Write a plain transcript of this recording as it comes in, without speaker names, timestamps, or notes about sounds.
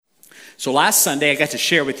So last Sunday, I got to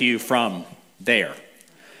share with you from there.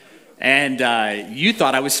 And you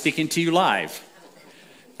thought I was speaking to you live.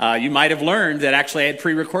 You might have learned that actually I had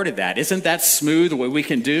pre-recorded that. Isn't that smooth, what we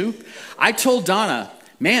can do? I told Donna,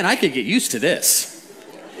 man, I could get used to this.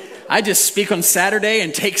 I just speak on Saturday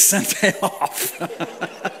and take Sunday off.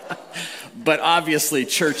 But obviously,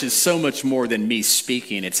 church is so much more than me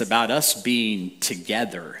speaking. It's about us being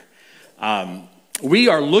together. We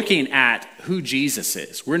are looking at who Jesus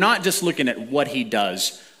is. We're not just looking at what he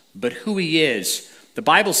does, but who he is. The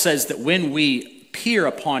Bible says that when we peer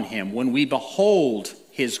upon him, when we behold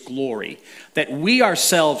his glory, that we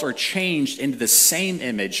ourselves are changed into the same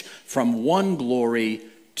image from one glory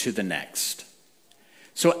to the next.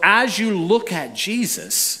 So as you look at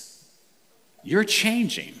Jesus, you're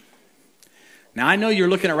changing. Now, I know you're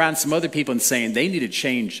looking around some other people and saying they need to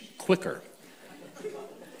change quicker.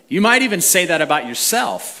 You might even say that about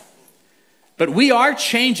yourself. But we are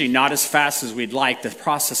changing, not as fast as we'd like. The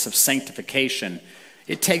process of sanctification,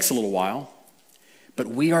 it takes a little while. But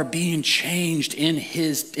we are being changed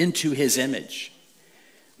into his image.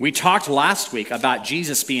 We talked last week about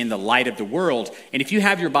Jesus being the light of the world. And if you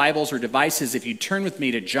have your Bibles or devices, if you turn with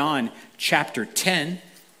me to John chapter 10,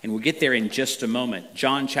 and we'll get there in just a moment.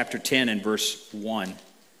 John chapter 10 and verse 1.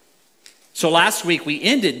 So last week we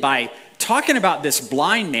ended by talking about this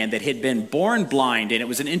blind man that had been born blind, and it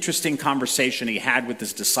was an interesting conversation he had with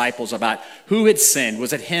his disciples about who had sinned.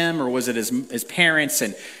 Was it him or was it his parents?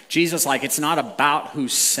 And Jesus, it's not about who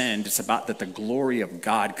sinned. It's about that the glory of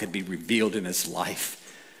God could be revealed in his life.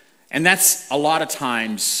 And that's a lot of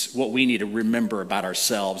times what we need to remember about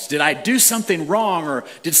ourselves. Did I do something wrong, or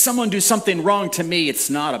did someone do something wrong to me?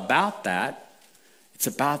 It's not about that. It's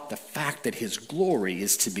about the fact that his glory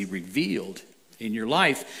is to be revealed in your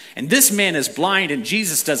life. And this man is blind, and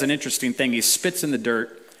Jesus does an interesting thing. He spits in the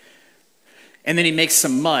dirt, and then he makes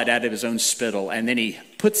some mud out of his own spittle, and then he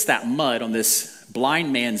puts that mud on this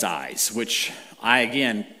blind man's eyes, which I,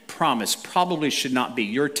 again, promise probably should not be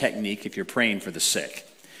your technique if you're praying for the sick.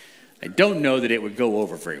 I don't know that it would go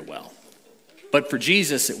over very well. But for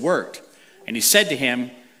Jesus, it worked. And he said to him,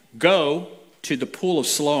 go to the pool of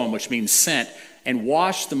Siloam, which means sent, and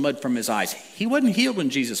wash the mud from his eyes. He wasn't healed when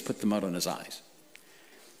Jesus put the mud on his eyes.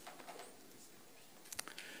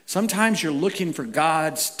 Sometimes you're looking for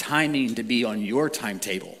God's timing to be on your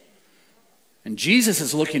timetable. And Jesus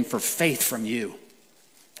is looking for faith from you.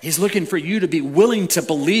 He's looking for you to be willing to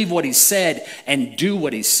believe what he said and do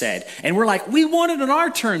what he said. And we're like, we want it on our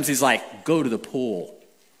terms. He's like, go to the pool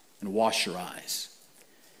and wash your eyes.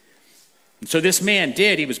 And so this man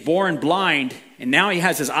did. He was born blind, and now he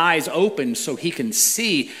has his eyes opened so he can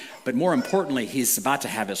see. But more importantly, he's about to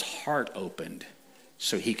have his heart opened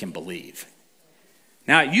so he can believe.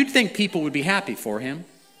 Now, you'd think people would be happy for him,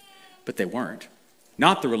 but they weren't.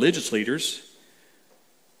 Not the religious leaders.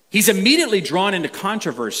 He's immediately drawn into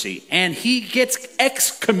controversy, and he gets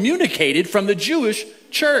excommunicated from the Jewish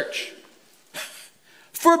church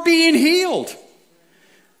for being healed.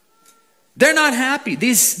 They're not happy.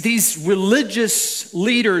 These religious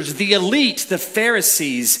leaders, the elite, the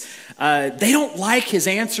Pharisees, they don't like his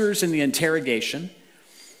answers in the interrogation.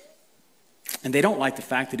 And they don't like the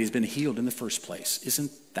fact that he's been healed in the first place.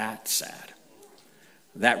 Isn't that sad?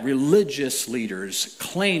 That religious leaders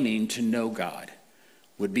claiming to know God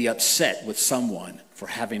would be upset with someone for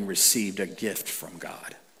having received a gift from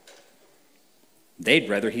God. They'd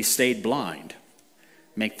rather he stayed blind,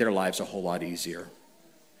 make their lives a whole lot easier.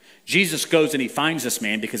 Jesus goes and he finds this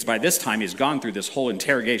man because by this time he's gone through this whole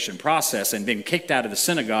interrogation process and been kicked out of the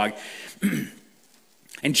synagogue.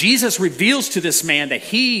 And Jesus reveals to this man that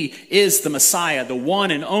he is the Messiah, the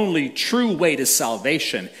one and only true way to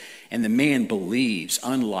salvation. And the man believes,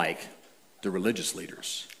 unlike the religious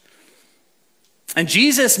leaders. And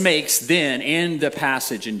Jesus makes then, in the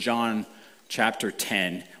passage in John chapter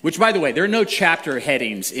 10, which, by the way, there are no chapter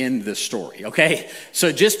headings in the story, okay?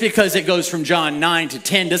 So just because it goes from John 9 to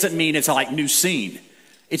 10 doesn't mean it's like new scene.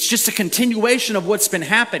 It's just a continuation of what's been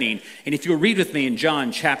happening. And if you'll read with me in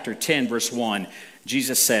John chapter 10, verse 1,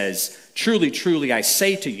 Jesus says, truly, truly, I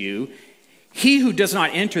say to you, he who does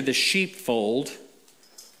not enter the sheepfold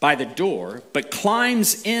by the door, but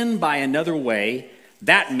climbs in by another way,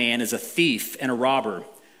 that man is a thief and a robber.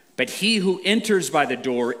 But he who enters by the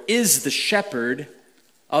door is the shepherd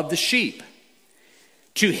of the sheep.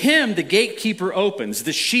 To him the gatekeeper opens.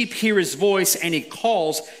 The sheep hear his voice, and he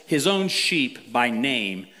calls his own sheep by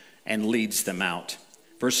name and leads them out.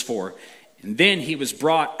 Verse 4, and then he was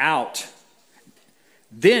brought out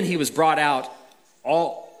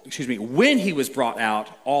all when he was brought out,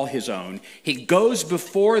 all his own, he goes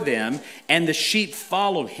before them, and the sheep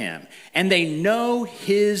follow him, and they know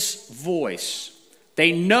his voice.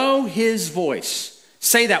 They know his voice.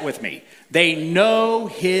 Say that with me. They know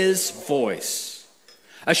his voice.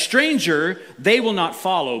 A stranger they will not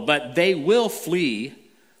follow, but they will flee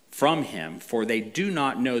from him, for they do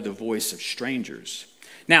not know the voice of strangers.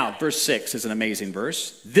 Now, verse 6 is an amazing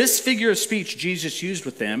verse. This figure of speech Jesus used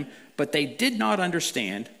with them, but they did not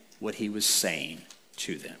understand what he was saying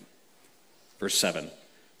to them. Verse 7.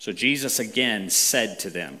 So Jesus again said to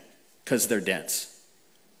them, because they're dense.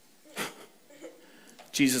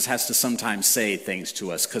 Jesus has to sometimes say things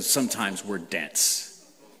to us because sometimes we're dense.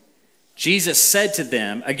 Jesus said to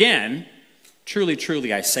them again, truly,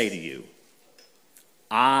 truly, I say to you,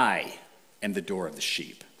 I am the door of the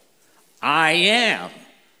sheep. I am.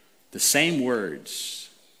 The same words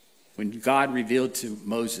when God revealed to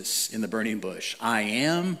Moses in the burning bush, I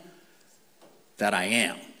am that I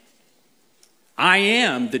am. I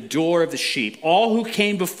am the door of the sheep. All who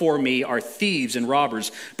came before me are thieves and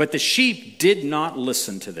robbers, but the sheep did not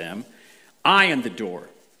listen to them. I am the door.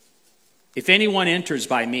 If anyone enters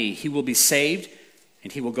by me, he will be saved,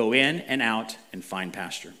 and he will go in and out and find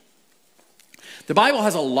pasture. The Bible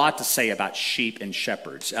has a lot to say about sheep and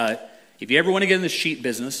shepherds. If you ever want to get in the sheep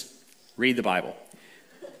business, read the Bible.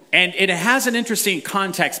 And it has an interesting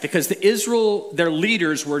context because their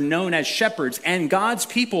leaders were known as shepherds and God's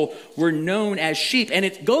people were known as sheep. And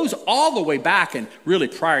it goes all the way back and really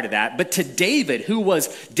prior to that, but to David, who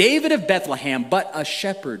was David of Bethlehem, but a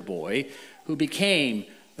shepherd boy who became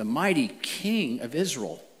the mighty king of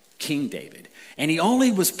Israel, King David. And he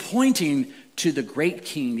only was pointing to the great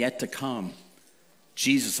king yet to come,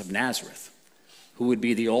 Jesus of Nazareth, who would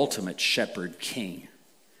be the ultimate shepherd king.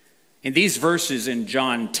 In these verses in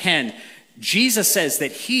John 10, Jesus says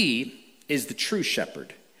that he is the true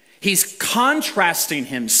shepherd. He's contrasting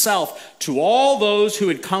himself to all those who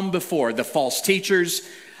had come before, the false teachers,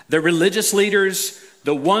 the religious leaders,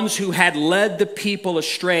 the ones who had led the people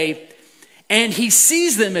astray. And he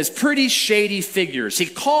sees them as pretty shady figures. He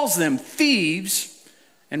calls them thieves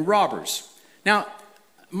and robbers. Now,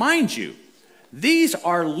 mind you, these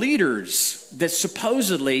are leaders that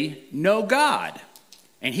supposedly know God.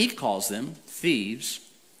 And he calls them thieves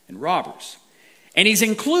and robbers. And he's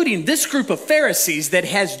including this group of Pharisees that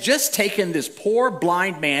has just taken this poor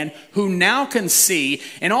blind man who now can see,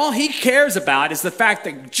 and all he cares about is the fact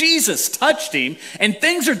that Jesus touched him and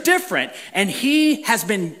things are different, and he has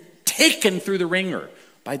been taken through the ringer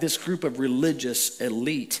by this group of religious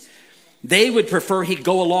elite. They would prefer he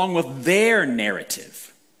go along with their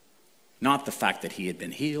narrative, not the fact that he had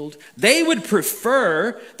been healed. They would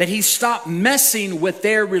prefer that he stop messing with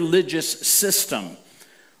their religious system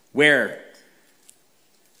where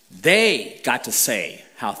they got to say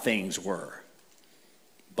how things were.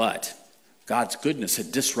 But God's goodness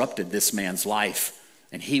had disrupted this man's life,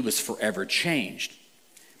 and he was forever changed.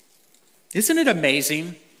 Isn't it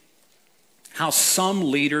amazing how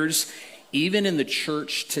some leaders, even in the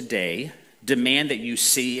church today, demand that you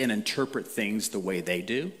see and interpret things the way they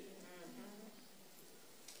do?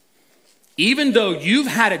 Even though you've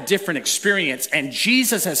had a different experience and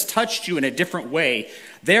Jesus has touched you in a different way,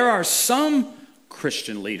 there are some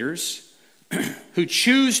Christian leaders who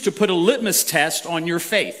choose to put a litmus test on your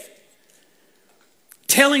faith,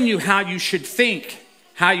 telling you how you should think,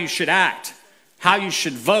 how you should act, how you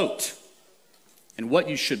should vote, and what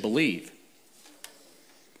you should believe.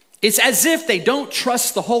 It's as if they don't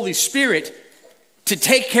trust the Holy Spirit to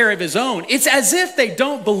take care of his own. It's as if they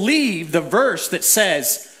don't believe the verse that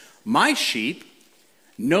says, my sheep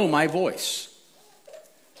know my voice.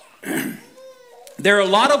 There are a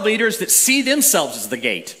lot of leaders that see themselves as the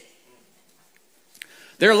gate.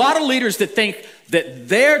 There are a lot of leaders that think that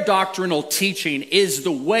their doctrinal teaching is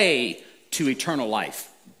the way to eternal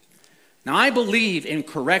life. Now, I believe in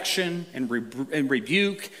correction and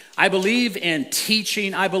rebuke. I believe in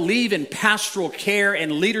teaching. I believe in pastoral care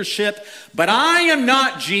and leadership. But I am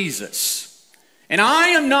not Jesus. And I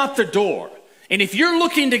am not the door. And if you're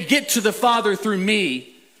looking to get to the Father through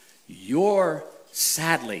me, you're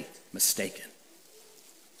sadly mistaken.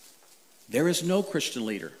 There is no Christian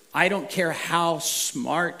leader, I don't care how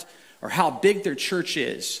smart or how big their church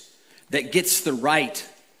is, that gets the right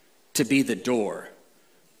to be the door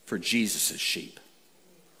for Jesus' sheep.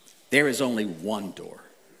 There is only one door.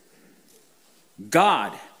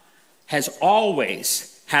 God has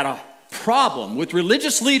always had a problem with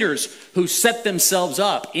religious leaders who set themselves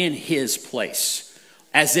up in his place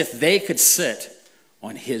as if they could sit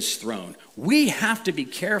on his throne. We have to be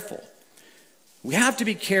careful. We have to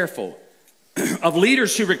be careful of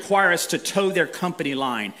leaders who require us to toe their company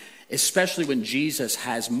line, especially when Jesus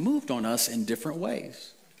has moved on us in different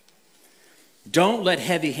ways. Don't let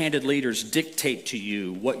heavy-handed leaders dictate to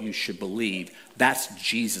you what you should believe. That's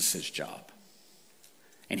Jesus' job.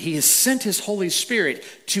 And he has sent his Holy Spirit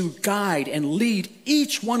to guide and lead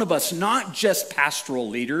each one of us, not just pastoral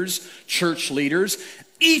leaders, church leaders,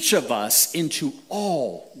 each of us into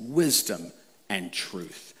all wisdom and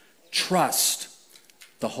truth. Trust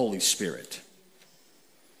the Holy Spirit.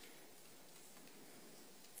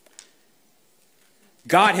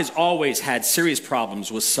 God has always had serious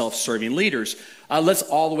problems with self-serving leaders. Let's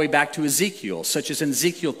all the way back to Ezekiel, such as in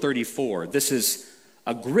Ezekiel 34. This is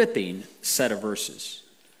a gripping set of verses.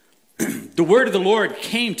 The word of the Lord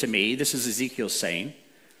came to me, this is Ezekiel saying,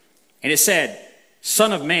 and it said,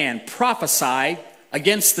 Son of man, prophesy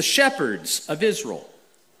against the shepherds of Israel.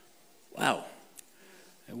 Wow.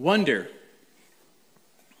 I wonder.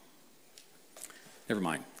 Never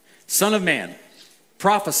mind. Son of man,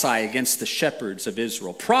 prophesy against the shepherds of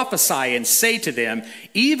Israel. Prophesy and say to them,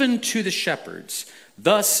 even to the shepherds,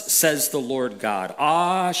 thus says the Lord God,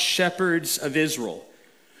 Ah, shepherds of Israel,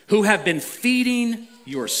 who have been feeding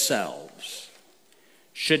yourselves.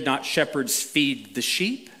 Should not shepherds feed the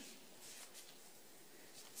sheep?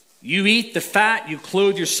 You eat the fat, you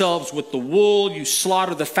clothe yourselves with the wool, you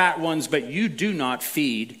slaughter the fat ones, but you do not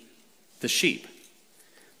feed the sheep.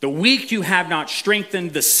 The weak you have not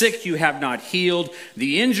strengthened, the sick you have not healed,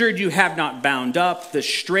 the injured you have not bound up, the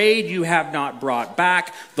strayed you have not brought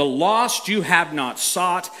back, the lost you have not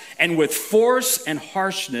sought, and with force and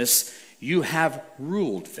harshness you have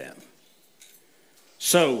ruled them.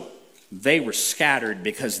 So they were scattered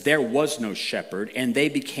because there was no shepherd, and they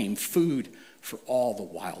became food for all the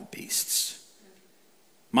wild beasts.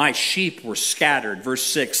 My sheep were scattered, verse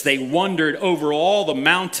 6. They wandered over all the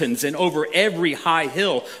mountains and over every high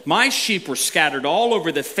hill. My sheep were scattered all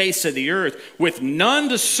over the face of the earth, with none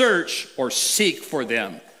to search or seek for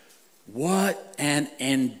them. What an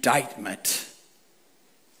indictment.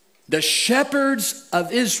 The shepherds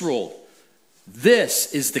of Israel,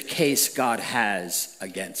 this is the case God has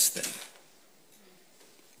against them.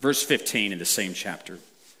 Verse 15 in the same chapter,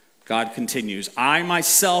 God continues, I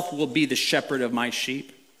myself will be the shepherd of my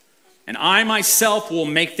sheep, and I myself will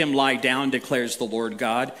make them lie down, declares the Lord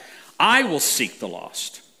God. I will seek the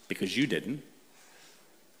lost, because you didn't.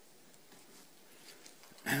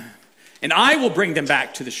 And I will bring them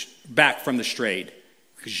back from the strayed,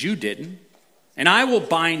 because you didn't. And I will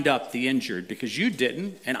bind up the injured, because you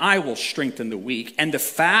didn't. And I will strengthen the weak. And the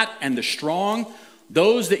fat and the strong,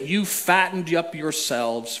 those that you fattened up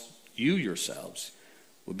yourselves, you yourselves,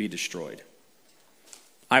 will be destroyed.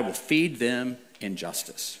 I will feed them in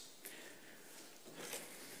justice.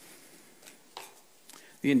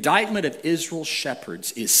 The indictment of Israel's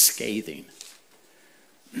shepherds is scathing.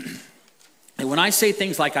 And when I say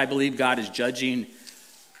things like I believe God is judging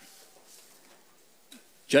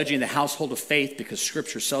the household of faith because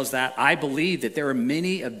Scripture says that, I believe that there are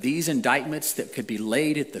many of these indictments that could be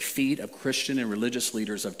laid at the feet of Christian and religious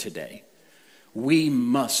leaders of today. We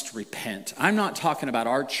must repent. I'm not talking about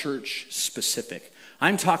our church specific.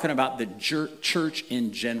 I'm talking about the church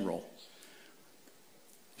in general.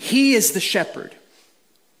 He is the shepherd.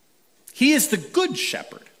 He is the good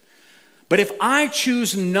shepherd. But if I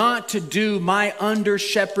choose not to do my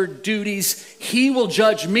under-shepherd duties, he will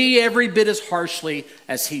judge me every bit as harshly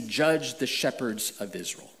as he judged the shepherds of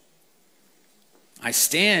Israel. I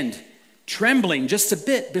stand trembling just a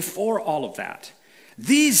bit before all of that.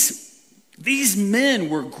 These men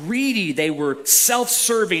were greedy, they were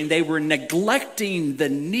self-serving, they were neglecting the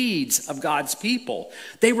needs of God's people.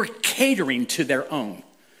 They were catering to their own.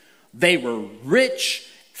 They were rich,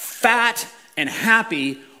 fat, and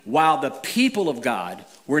happy, while the people of God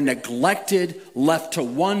were neglected, left to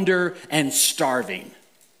wander, and starving.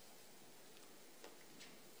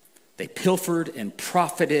 They pilfered and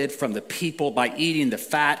profited from the people by eating the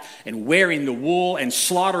fat and wearing the wool and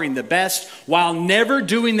slaughtering the best, while never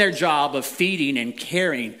doing their job of feeding and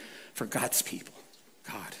caring for God's people.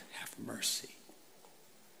 God, have mercy.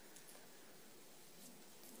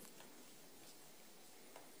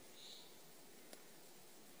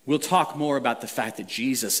 We'll talk more about the fact that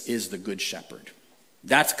Jesus is the good shepherd.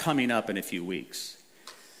 That's coming up in a few weeks.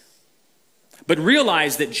 But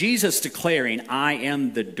realize that Jesus declaring, I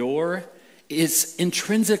am the door, is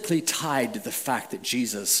intrinsically tied to the fact that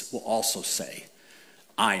Jesus will also say,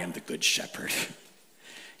 I am the good shepherd.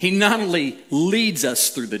 He not only leads us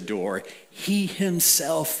through the door, he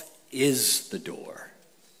himself is the door.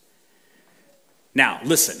 Now,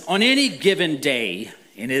 listen, on any given day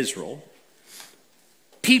in Israel,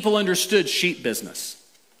 people understood sheep business.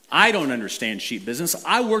 I don't understand sheep business.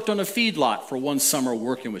 I worked on a feedlot for one summer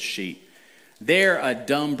working with sheep. They're a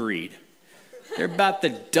dumb breed. They're about the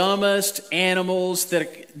dumbest animals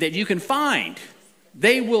that you can find.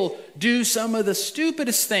 They will do some of the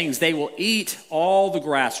stupidest things. They will eat all the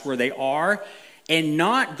grass where they are and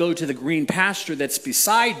not go to the green pasture that's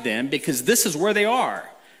beside them, because this is where they are.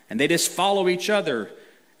 And they just follow each other.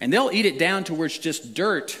 And they'll eat it down to where it's just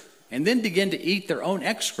dirt and then begin to eat their own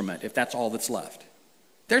excrement if that's all that's left.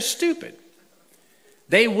 They're stupid.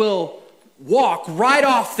 They will walk right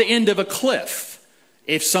off the end of a cliff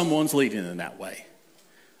if someone's leading them that way.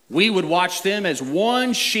 We would watch them as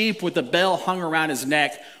one sheep with a bell hung around his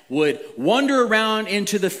neck would wander around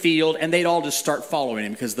into the field, and they'd all just start following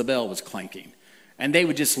him because the bell was clanking. And they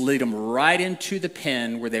would just lead them right into the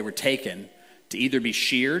pen where they were taken to either be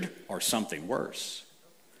sheared or something worse.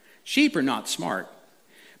 Sheep are not smart.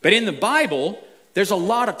 But in the Bible, there's a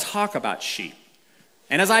lot of talk about sheep.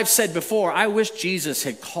 And as I've said before, I wish Jesus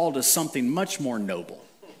had called us something much more noble.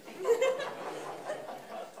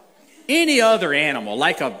 Any other animal,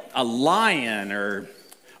 like a lion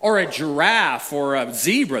or a giraffe or a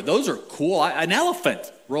zebra, those are cool. An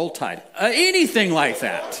elephant, roll tide, anything like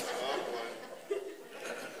that.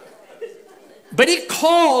 But he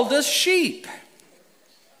called us sheep.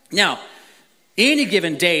 Now, any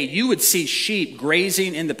given day, you would see sheep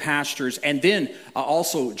grazing in the pastures and then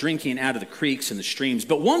also drinking out of the creeks and the streams.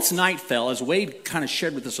 But once night fell, as Wade kind of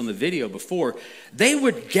shared with us on the video before, they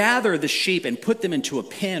would gather the sheep and put them into a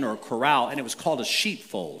pen or a corral, and it was called a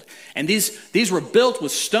sheepfold. And these were built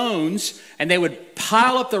with stones, and they would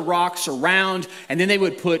pile up the rocks around, and then they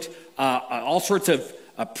would put all sorts of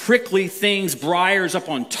prickly things, briars up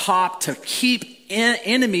on top to keep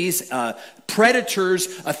enemies, predators,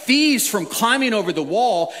 thieves from climbing over the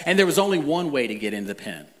wall. And there was only one way to get into the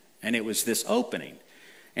pen, and it was this opening.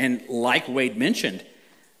 And like Wade mentioned,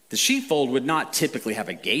 the sheepfold would not typically have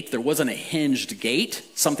a gate. There wasn't a hinged gate,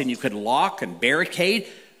 something you could lock and barricade.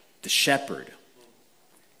 The shepherd,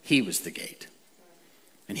 he was the gate.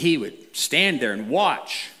 And he would stand there and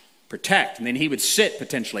watch, protect, and then he would sit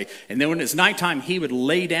potentially. And then when it's nighttime, he would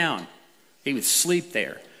lay down. He would sleep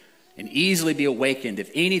there and easily be awakened if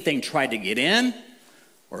anything tried to get in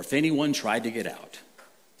or if anyone tried to get out.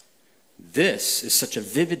 This is such a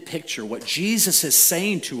vivid picture. What Jesus is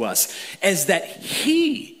saying to us is that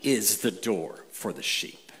he is the door for the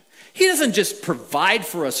sheep. He doesn't just provide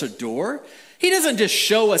for us a door. He doesn't just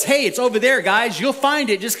show us, hey, it's over there, guys. You'll find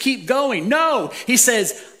it. Just keep going. No, he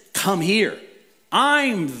says, come here.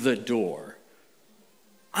 I'm the door.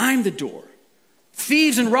 I'm the door.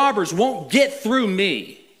 Thieves and robbers won't get through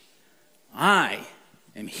me. I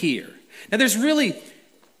am here. Now, there's really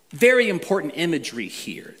very important imagery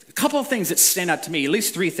here. A couple of things that stand out to me, at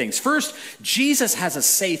least three things. First, Jesus has a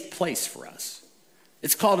safe place for us.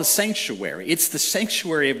 It's called a sanctuary. It's the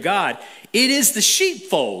sanctuary of God. It is the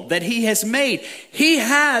sheepfold that he has made. He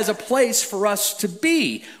has a place for us to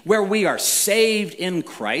be where we are saved in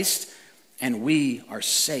Christ and we are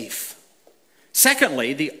safe.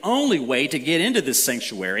 Secondly, the only way to get into this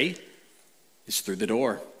sanctuary is through the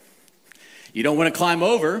door. You don't want to climb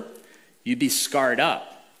over, you'd be scarred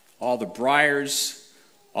up. All the briars,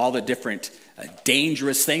 all the different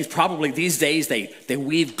dangerous things. Probably these days they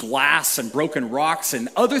weave glass and broken rocks and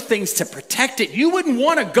other things to protect it. You wouldn't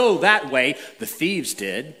want to go that way. The thieves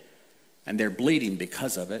did, and they're bleeding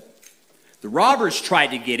because of it. The robbers tried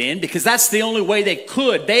to get in because that's the only way they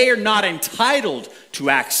could. They are not entitled to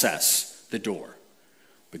access the door.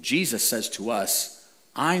 But Jesus says to us,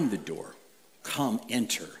 I'm the door. Come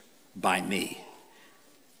enter by me.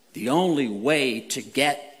 The only way to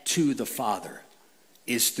get to the Father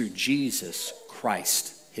is through Jesus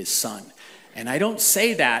Christ, his Son. And I don't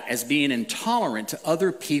say that as being intolerant to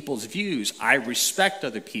other people's views. I respect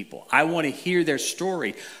other people. I want to hear their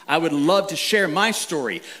story. I would love to share my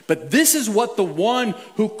story. But this is what the one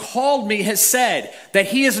who called me has said, that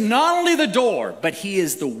he is not only the door, but he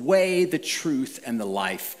is the way, the truth, and the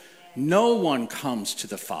life. No one comes to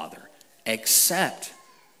the Father except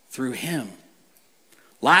through him.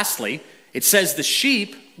 Lastly, it says the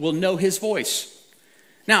sheep will know his voice.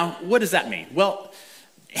 Now, what does that mean? Well,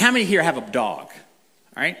 how many here have a dog?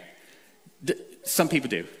 All right? Some people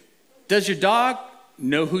do. Does your dog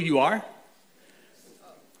know who you are?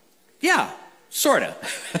 Yeah, sort of.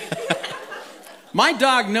 My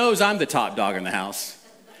dog knows I'm the top dog in the house.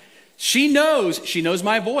 She knows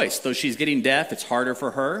my voice. Though she's getting deaf, it's harder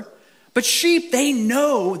for her. But sheep, they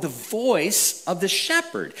know the voice of the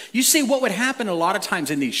shepherd. You see, what would happen a lot of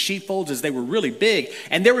times in these sheepfolds is they were really big,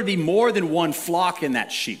 and there would be more than one flock in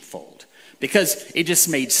that sheepfold. because it just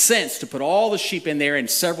made sense to put all the sheep in there and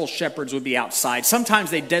several shepherds would be outside.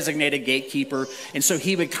 Sometimes they designate a gatekeeper, and so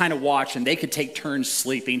he would kind of watch and they could take turns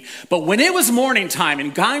sleeping. But when it was morning time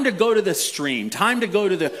and time to go to the stream, time to go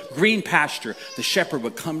to the green pasture, the shepherd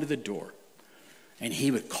would come to the door and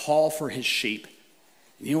he would call for his sheep.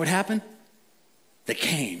 And you know what happened? They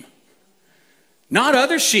came. Not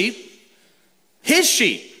other sheep, his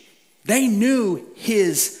sheep. They knew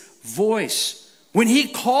his voice. When he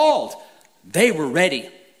called, they were ready.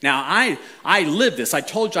 Now, I lived this. I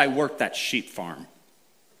told you I worked that sheep farm.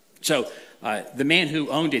 So the man who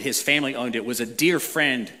owned it, his family owned it, was a dear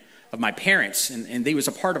friend of my parents, and he was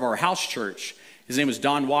a part of our house church. His name was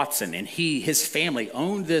Don Watson, and his family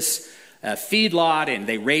owned this feedlot, and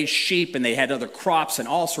they raised sheep, and they had other crops and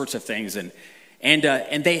all sorts of things. And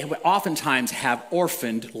they would oftentimes have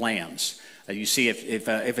orphaned lambs. You see, if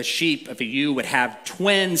a ewe would have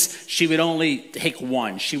twins, she would only take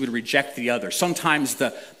one. She would reject the other. Sometimes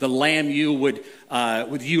the lamb ewe would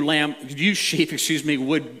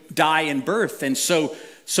die in birth, and so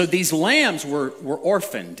these lambs were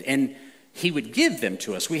orphaned, and he would give them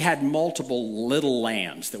to us. We had multiple little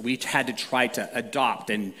lambs that we had to try to adopt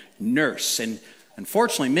and nurse, and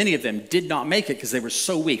unfortunately, many of them did not make it because they were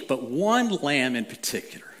so weak. But one lamb in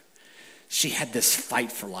particular, she had this fight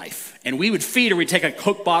for life. And we would feed her. We'd take a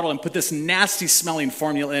Coke bottle and put this nasty smelling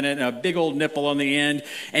formula in it and a big old nipple on the end.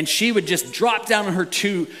 And she would just drop down on her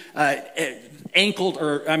two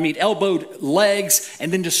elbowed legs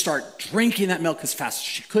and then just start drinking that milk as fast as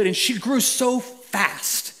she could. And she grew so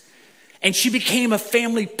fast. And she became a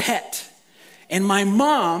family pet. And my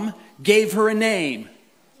mom gave her a name.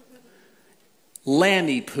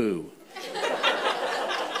 Lammy Poo.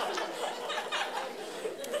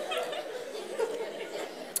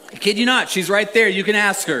 I kid you not, she's right there. You can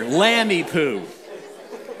ask her. Lammy Poo.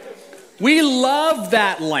 We loved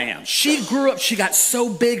that lamb. She grew up, she got so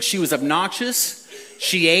big, she was obnoxious.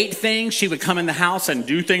 She ate things. She would come in the house and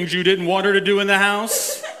do things you didn't want her to do in the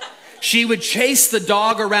house. She would chase the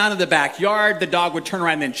dog around in the backyard. The dog would turn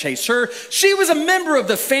around and then chase her. She was a member of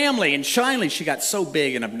the family. And finally, she got so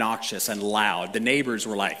big and obnoxious and loud. The neighbors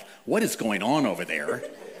were like, what is going on over there?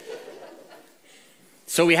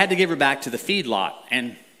 So we had to give her back to the feedlot.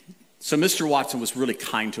 And so Mr. Watson was really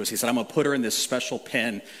kind to us. He said, I'm going to put her in this special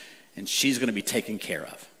pen, and she's going to be taken care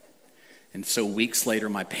of. And so weeks later,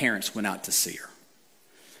 my parents went out to see her.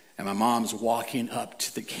 And my mom's walking up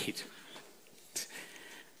to the gate.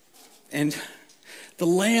 And the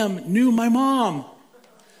lamb knew my mom.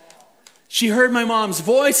 She heard my mom's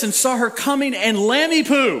voice and saw her coming, and Lammy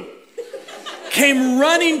Poo came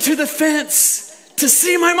running to the fence to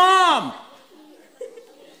see my mom.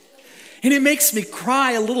 And it makes me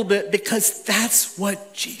cry a little bit because that's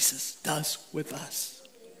what Jesus does with us.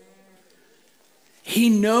 He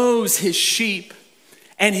knows his sheep,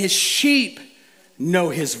 and his sheep know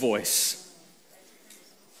his voice.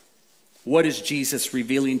 What is Jesus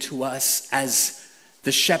revealing to us as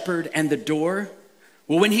the shepherd and the door?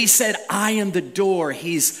 Well, when he said, I am the door,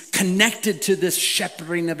 he's connected to this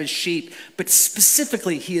shepherding of his sheep, but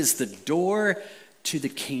specifically, he is the door to the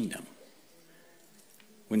kingdom.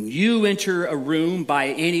 When you enter a room by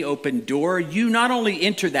any open door, you not only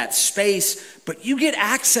enter that space, but you get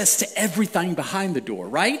access to everything behind the door,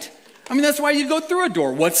 right? I mean, that's why you go through a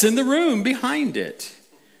door. What's in the room behind it?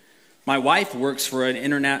 My wife works for a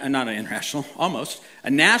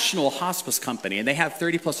national hospice company, and they have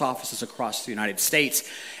 30 plus offices across the United States.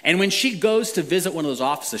 And when she goes to visit one of those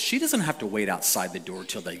offices, she doesn't have to wait outside the door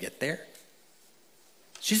till they get there.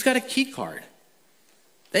 She's got a key card.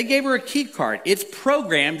 They gave her a key card. It's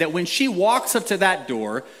programmed that when she walks up to that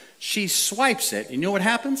door, she swipes it, and you know what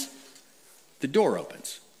happens? The door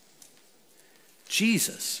opens.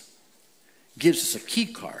 Jesus gives us a key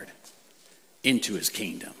card into his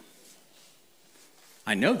kingdom.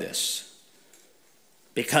 I know this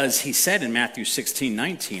because he said in Matthew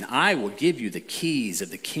 16:19, I will give you the keys of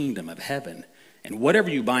the kingdom of heaven, and whatever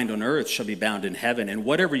you bind on earth shall be bound in heaven, and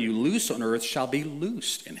whatever you loose on earth shall be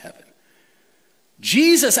loosed in heaven.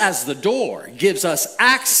 Jesus as the door gives us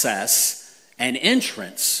access and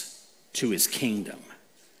entrance to his kingdom.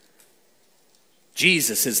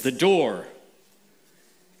 Jesus is the door.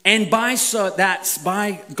 And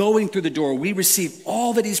by going through the door, we receive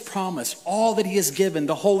all that he's promised, all that he has given,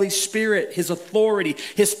 the Holy Spirit, his authority,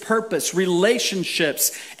 his purpose,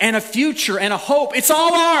 relationships, and a future and a hope. It's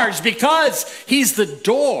all ours because he's the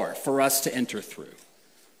door for us to enter through.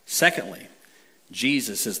 Secondly,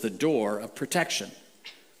 Jesus is the door of protection.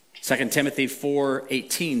 2 Timothy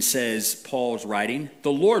 4:18 says, Paul's writing,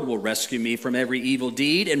 "The Lord will rescue me from every evil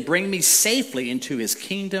deed and bring me safely into his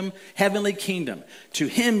kingdom, heavenly kingdom. To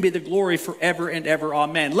him be the glory forever and ever.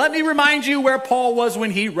 Amen." Let me remind you where Paul was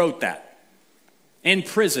when he wrote that. In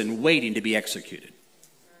prison, waiting to be executed.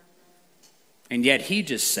 And yet he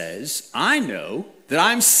just says, I know that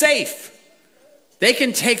I'm safe. They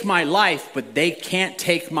can take my life, but they can't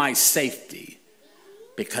take my safety.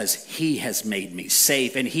 Because he has made me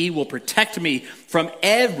safe and he will protect me from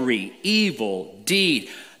every evil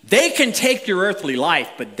deed. They can take your earthly life,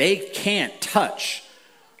 but they can't touch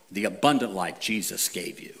the abundant life Jesus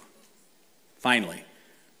gave you. Finally,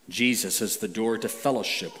 Jesus is the door to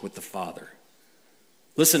fellowship with the Father.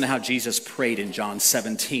 Listen to how Jesus prayed in John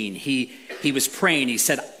 17. He was praying. He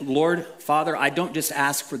said, "Lord, Father, I don't just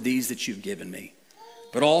ask for these that you've given me,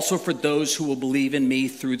 but also for those who will believe in me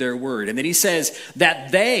through their word." And then he says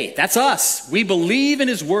that that's us, we believe in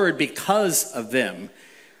his word because of them,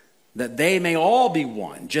 that they may all be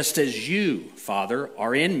one, just as you, Father,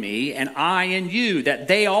 are in me and I in you, that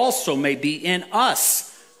they also may be in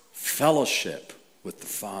us, fellowship with the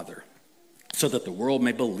Father, so that the world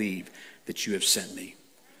may believe that you have sent me.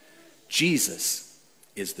 Jesus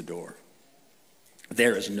is the door.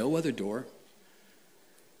 There is no other door.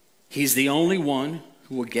 He's the only one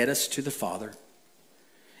who will get us to the Father.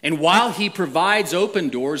 And while he provides open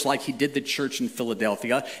doors like he did the church in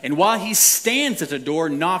Philadelphia, and while he stands at the door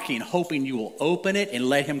knocking, hoping you will open it and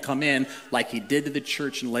let him come in like he did to the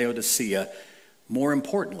church in Laodicea, more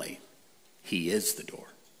importantly, he is the door.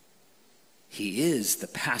 He is the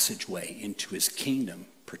passageway into his kingdom,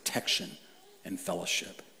 protection, and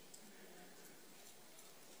fellowship.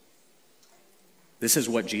 This is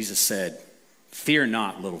what Jesus said, "Fear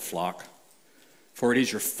not, little flock, for it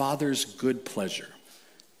is your Father's good pleasure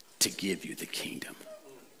to give you the kingdom."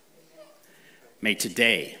 May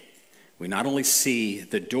today we not only see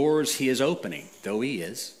the doors he is opening, though he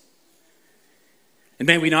is, and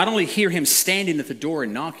may we not only hear him standing at the door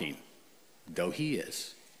and knocking, though he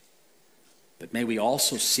is, but may we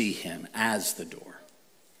also see him as the door,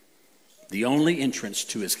 the only entrance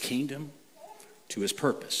to his kingdom, to his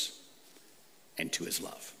purpose, and to his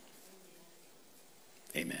love.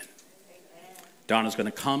 Amen. Donna's going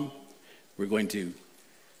to come. We're going to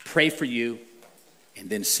pray for you and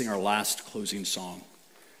then sing our last closing song.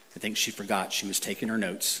 I think she forgot she was taking her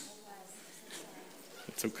notes.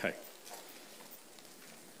 It's okay.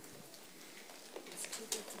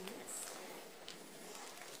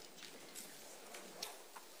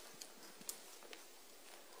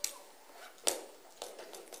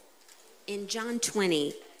 In John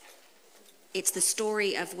 20, it's the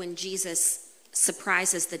story of when Jesus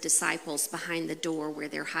surprises the disciples behind the door where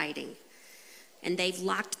they're hiding. And they've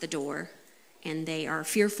locked the door, and they are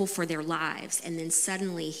fearful for their lives. And then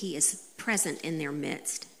suddenly he is present in their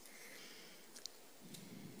midst.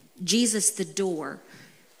 Jesus, the door,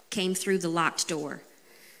 came through the locked door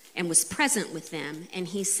and was present with them. And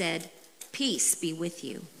he said, "Peace be with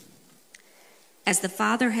you. As the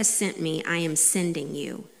Father has sent me, I am sending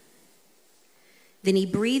you." Then he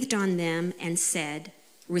breathed on them and said,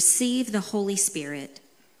 "Receive the Holy Spirit."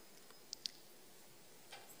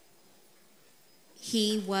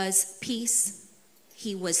 He was peace,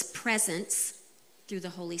 he was presence through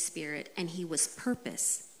the Holy Spirit, and he was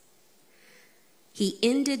purpose. He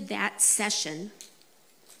ended that session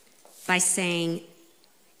by saying,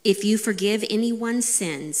 "If you forgive anyone's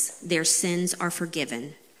sins, their sins are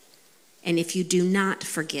forgiven. And if you do not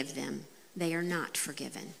forgive them, they are not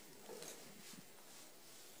forgiven."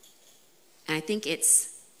 And I think it's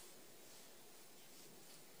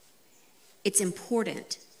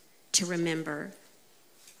important to remember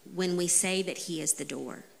when we say that he is the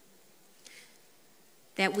door,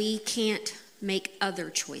 that we can't make other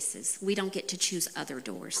choices. We don't get to choose other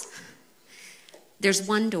doors. There's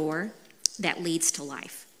one door that leads to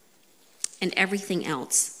life, and everything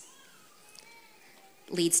else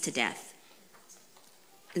leads to death.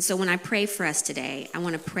 And so when I pray for us today, I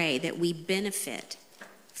want to pray that we benefit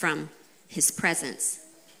from his presence,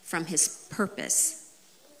 from his purpose,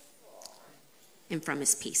 and from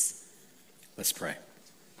his peace. Let's pray.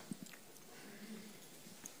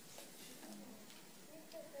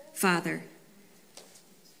 Father,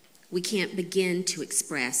 we can't begin to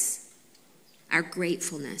express our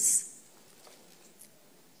gratefulness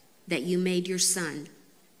that you made your Son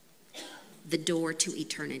the door to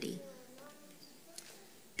eternity,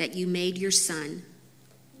 that you made your Son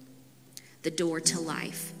the door to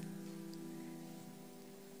life,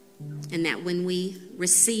 and that when we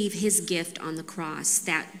receive his gift on the cross,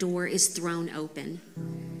 that door is thrown open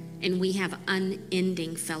and we have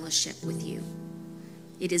unending fellowship with you.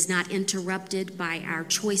 It is not interrupted by our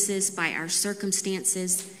choices, by our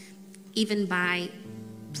circumstances, even by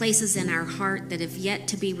places in our heart that have yet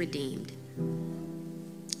to be redeemed.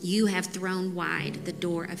 You have thrown wide the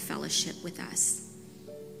door of fellowship with us.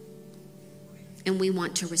 And we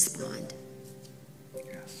want to respond.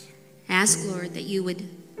 Yes. Ask, Lord, that you would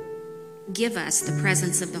give us the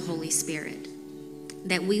presence of the Holy Spirit,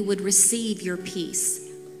 that we would receive your peace,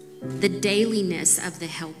 the dailiness of the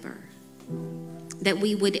Helper, that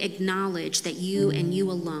we would acknowledge that you and you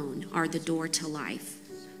alone are the door to life,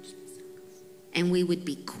 and we would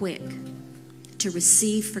be quick to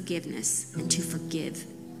receive forgiveness and to forgive.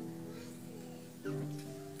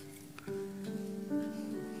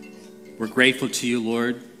 We're grateful to you,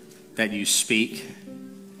 Lord, that you speak,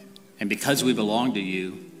 and because we belong to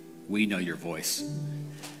you, we know your voice.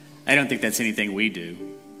 I don't think that's anything we do.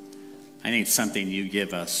 I think it's something you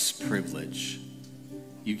give us privilege.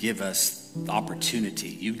 You give us opportunity.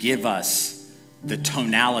 You give us the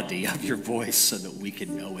tonality of your voice so that we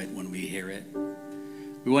can know it when we hear it.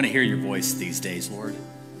 We want to hear your voice these days, Lord.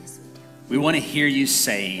 We want to hear you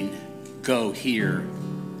saying, go here,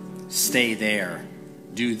 stay there,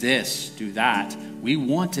 do this, do that. We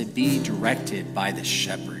want to be directed by the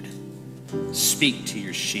shepherd. Speak to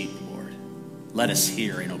your sheep, Lord. Let us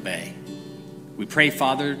hear and obey. We pray,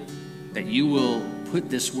 Father, that you will put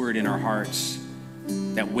this word in our hearts,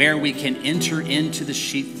 that where we can enter into the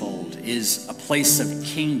sheepfold is a place of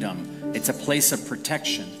kingdom. It's a place of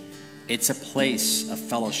protection. It's a place of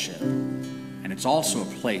fellowship. And it's also a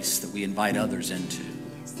place that we invite others into.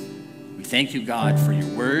 We thank you, God, for your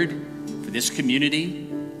word, for this community.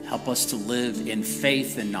 Help us to live in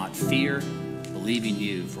faith and not fear, believing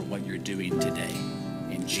you for what you're doing today.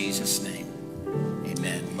 In Jesus' name,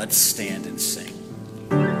 amen. Let's stand and sing.